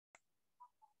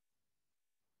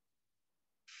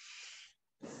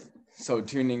So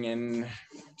tuning in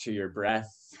to your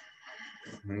breath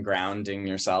and grounding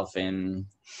yourself in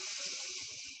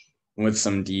with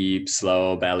some deep,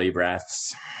 slow belly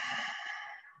breaths.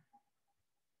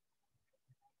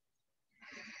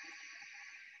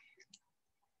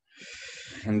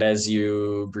 And as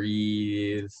you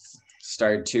breathe,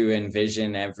 start to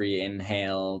envision every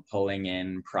inhale pulling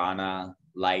in prana,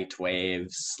 light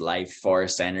waves, life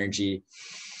force energy.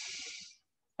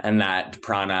 And that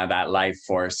prana, that life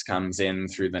force comes in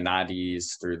through the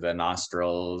nadis, through the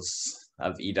nostrils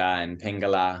of Ida and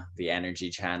Pingala, the energy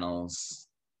channels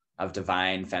of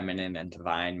divine feminine and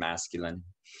divine masculine.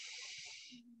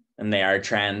 And they are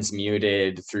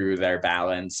transmuted through their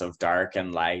balance of dark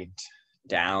and light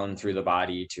down through the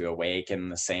body to awaken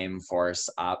the same force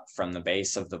up from the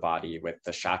base of the body with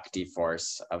the Shakti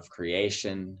force of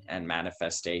creation and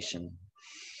manifestation.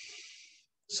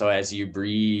 So as you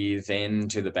breathe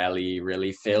into the belly,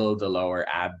 really fill the lower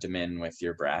abdomen with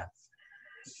your breath,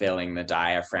 filling the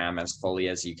diaphragm as fully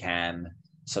as you can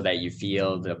so that you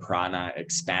feel the prana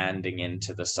expanding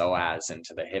into the psoas,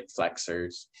 into the hip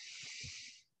flexors,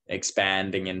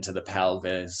 expanding into the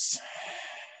pelvis.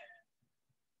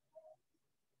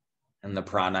 And the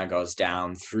prana goes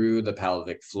down through the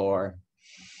pelvic floor.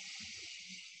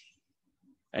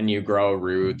 And you grow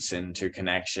roots into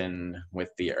connection with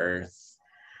the earth.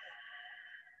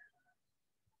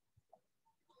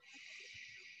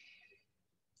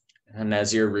 And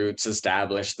as your roots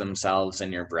establish themselves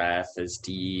and your breath is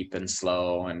deep and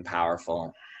slow and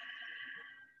powerful,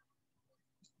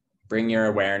 bring your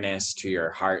awareness to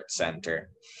your heart center.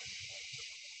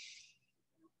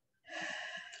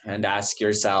 And ask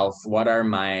yourself, what are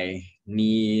my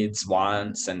needs,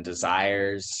 wants, and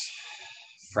desires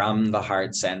from the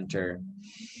heart center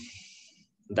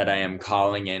that I am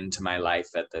calling into my life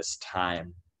at this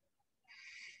time?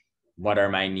 What are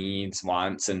my needs,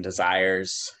 wants, and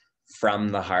desires from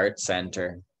the heart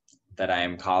center that I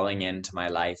am calling into my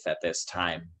life at this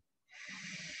time?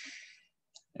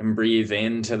 And breathe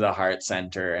into the heart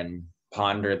center and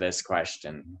ponder this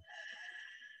question.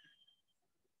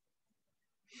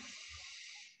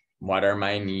 What are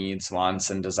my needs, wants,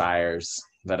 and desires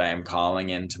that I am calling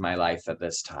into my life at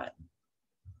this time?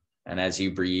 And as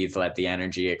you breathe, let the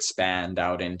energy expand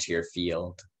out into your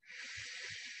field.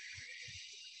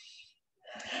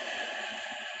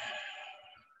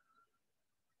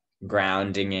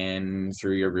 Grounding in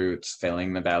through your roots,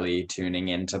 filling the belly, tuning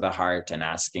into the heart, and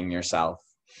asking yourself,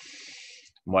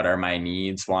 what are my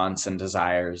needs, wants, and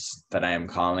desires that I am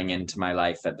calling into my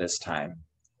life at this time?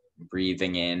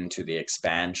 Breathing into the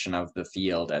expansion of the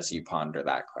field as you ponder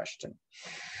that question.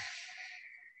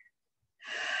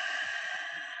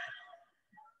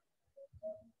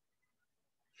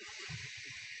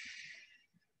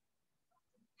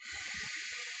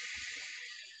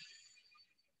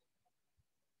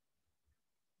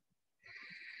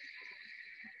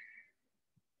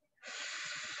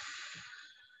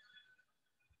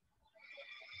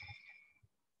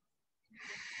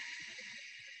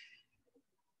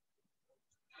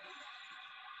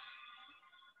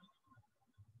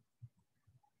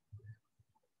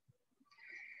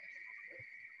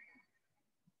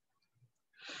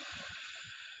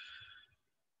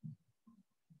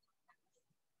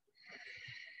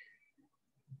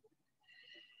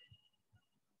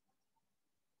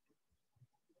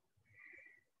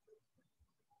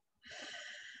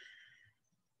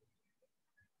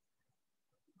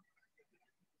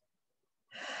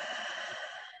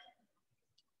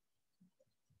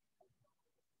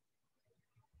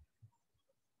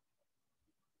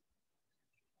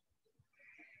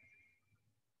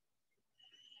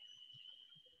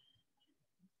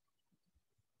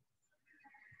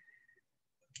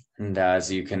 And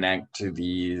as you connect to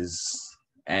these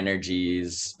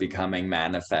energies becoming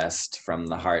manifest from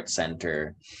the heart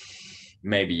center,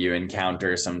 maybe you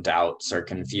encounter some doubts or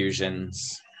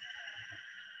confusions.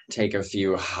 Take a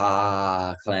few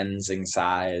cleansing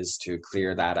sighs to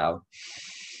clear that out.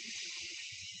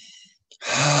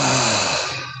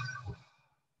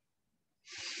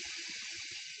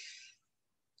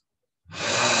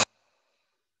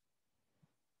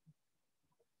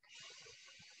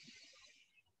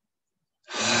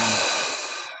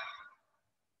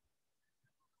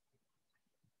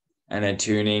 And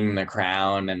attuning the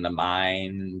crown and the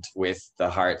mind with the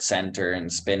heart center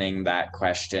and spinning that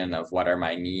question of what are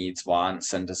my needs,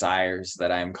 wants, and desires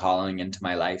that I'm calling into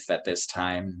my life at this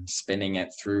time, spinning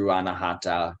it through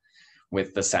Anahata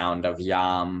with the sound of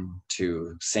Yam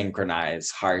to synchronize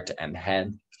heart and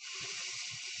head.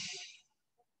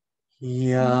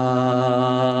 Yam.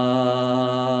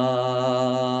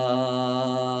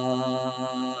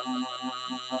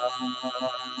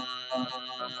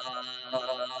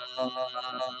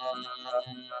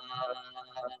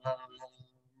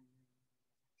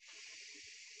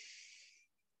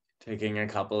 Taking a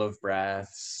couple of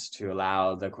breaths to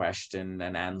allow the question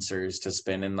and answers to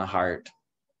spin in the heart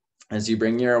as you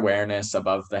bring your awareness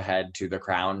above the head to the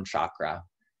crown chakra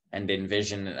and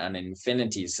envision an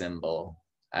infinity symbol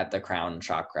at the crown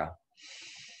chakra.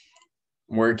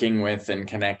 Working with and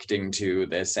connecting to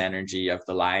this energy of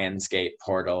the Lion's Gate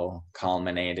portal,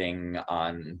 culminating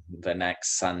on the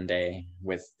next Sunday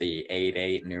with the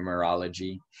 8-8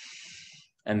 numerology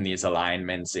and these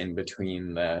alignments in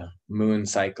between the moon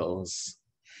cycles,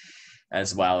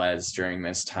 as well as during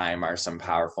this time are some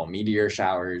powerful meteor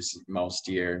showers most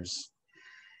years.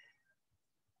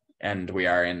 And we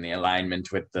are in the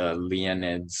alignment with the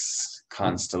Leonids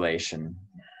constellation.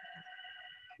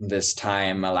 This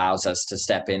time allows us to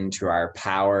step into our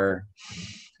power,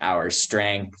 our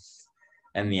strength,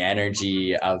 and the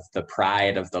energy of the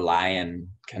pride of the lion,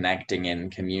 connecting in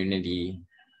community,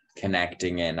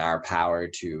 connecting in our power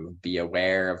to be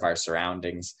aware of our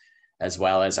surroundings, as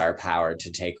well as our power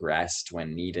to take rest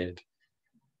when needed,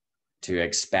 to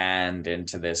expand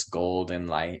into this golden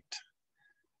light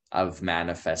of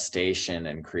manifestation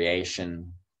and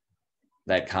creation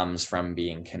that comes from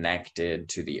being connected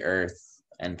to the earth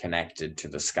and connected to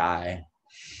the sky.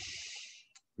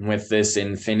 With this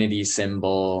infinity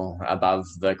symbol above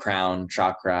the crown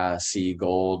chakra, see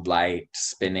gold light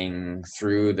spinning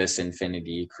through this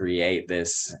infinity, create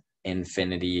this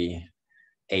infinity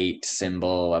 8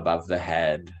 symbol above the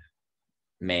head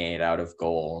made out of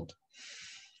gold.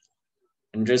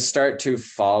 And just start to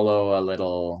follow a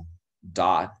little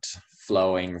dot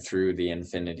flowing through the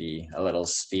infinity, a little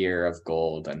sphere of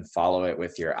gold, and follow it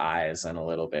with your eyes and a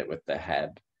little bit with the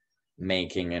head,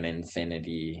 making an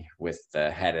infinity with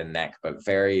the head and neck, but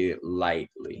very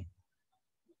lightly.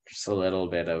 Just a little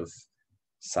bit of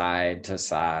side to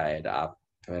side, up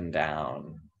and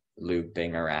down,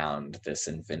 looping around this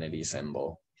infinity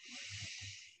symbol.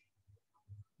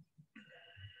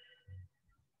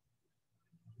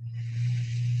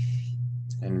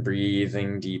 And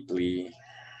breathing deeply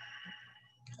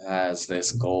as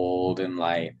this golden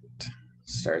light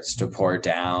starts to pour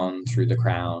down through the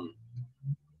crown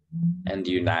and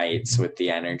unites with the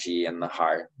energy in the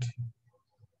heart.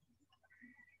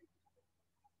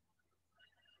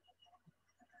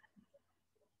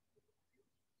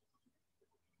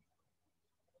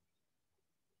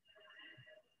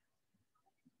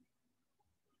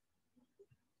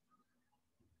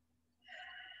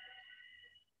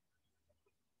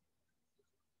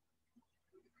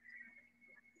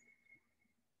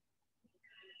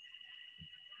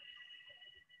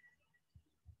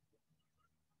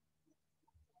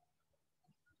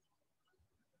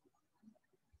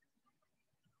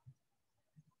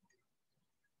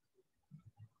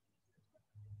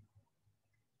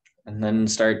 And then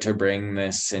start to bring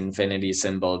this infinity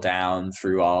symbol down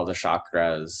through all the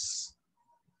chakras,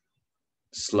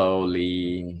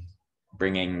 slowly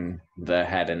bringing the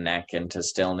head and neck into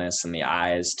stillness and the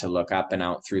eyes to look up and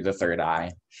out through the third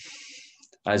eye.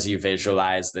 As you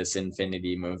visualize this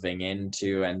infinity moving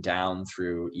into and down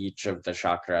through each of the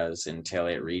chakras until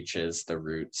it reaches the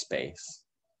root space.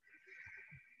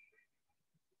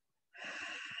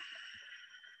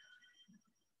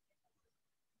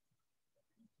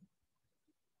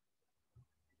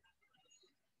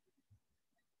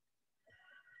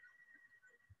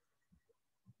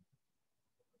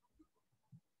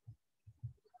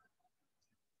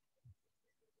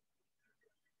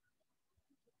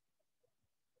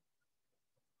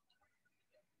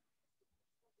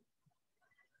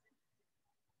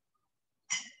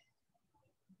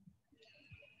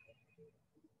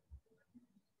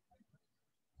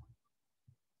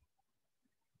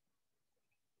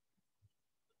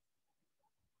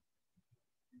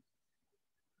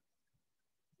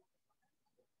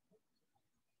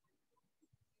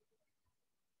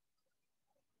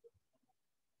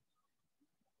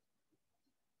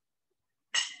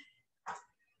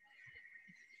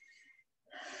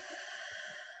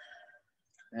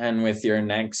 And with your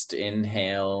next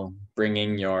inhale,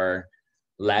 bringing your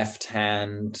left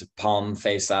hand palm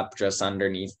face up just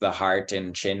underneath the heart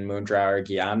in Chin Mudra or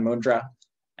Gyan Mudra,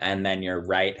 and then your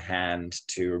right hand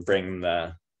to bring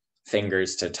the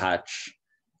fingers to touch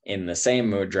in the same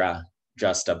mudra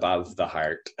just above the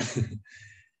heart.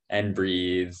 And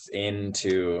breathe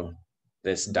into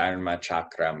this Dharma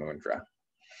Chakra Mudra.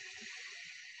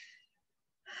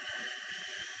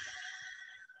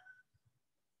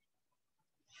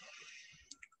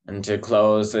 And to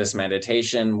close this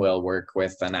meditation, we'll work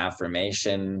with an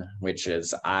affirmation, which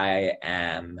is, I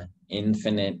am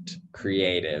infinite,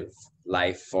 creative,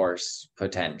 life force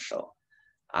potential.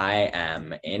 I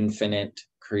am infinite,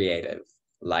 creative,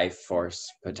 life force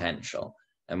potential.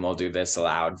 And we'll do this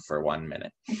aloud for 1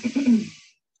 minute.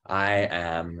 I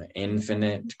am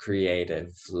infinite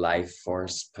creative life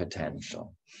force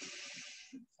potential.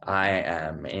 I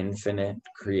am infinite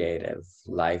creative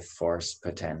life force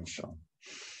potential.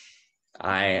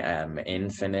 I am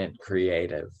infinite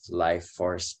creative life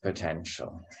force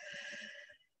potential.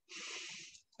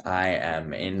 I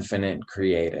am infinite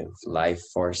creative life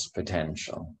force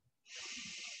potential.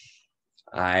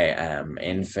 I am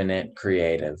infinite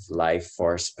creative life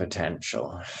force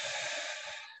potential.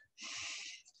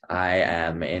 I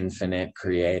am infinite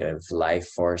creative life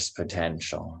force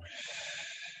potential.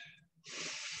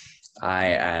 I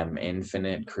am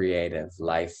infinite creative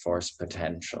life force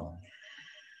potential.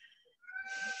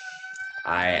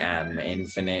 I am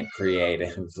infinite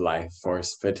creative life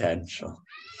force potential.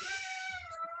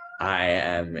 I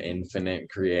am infinite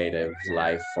creative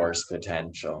life force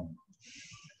potential.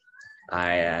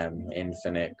 I am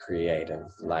infinite creative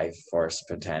life force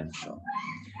potential.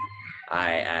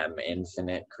 I am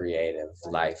infinite creative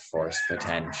life force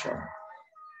potential.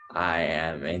 I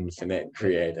am infinite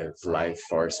creative life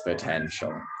force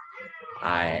potential.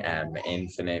 I am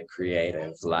infinite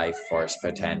creative life force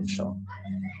potential.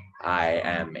 I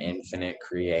am infinite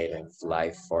creative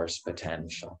life force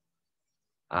potential.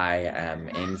 I am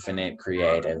infinite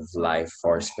creative life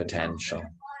force potential.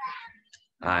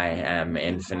 I am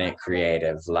infinite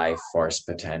creative life force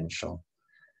potential.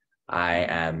 I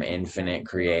am infinite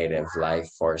creative life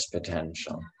force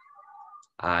potential.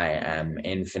 I am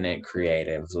infinite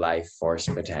creative life force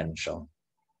potential.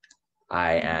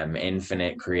 I am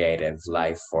infinite creative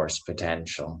life force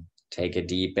potential. Take a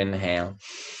deep inhale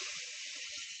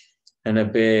and a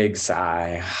big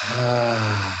sigh.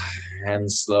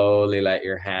 And slowly let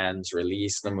your hands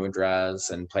release the mudras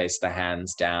and place the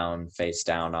hands down, face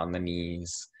down on the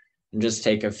knees. And just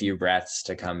take a few breaths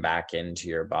to come back into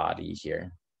your body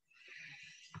here.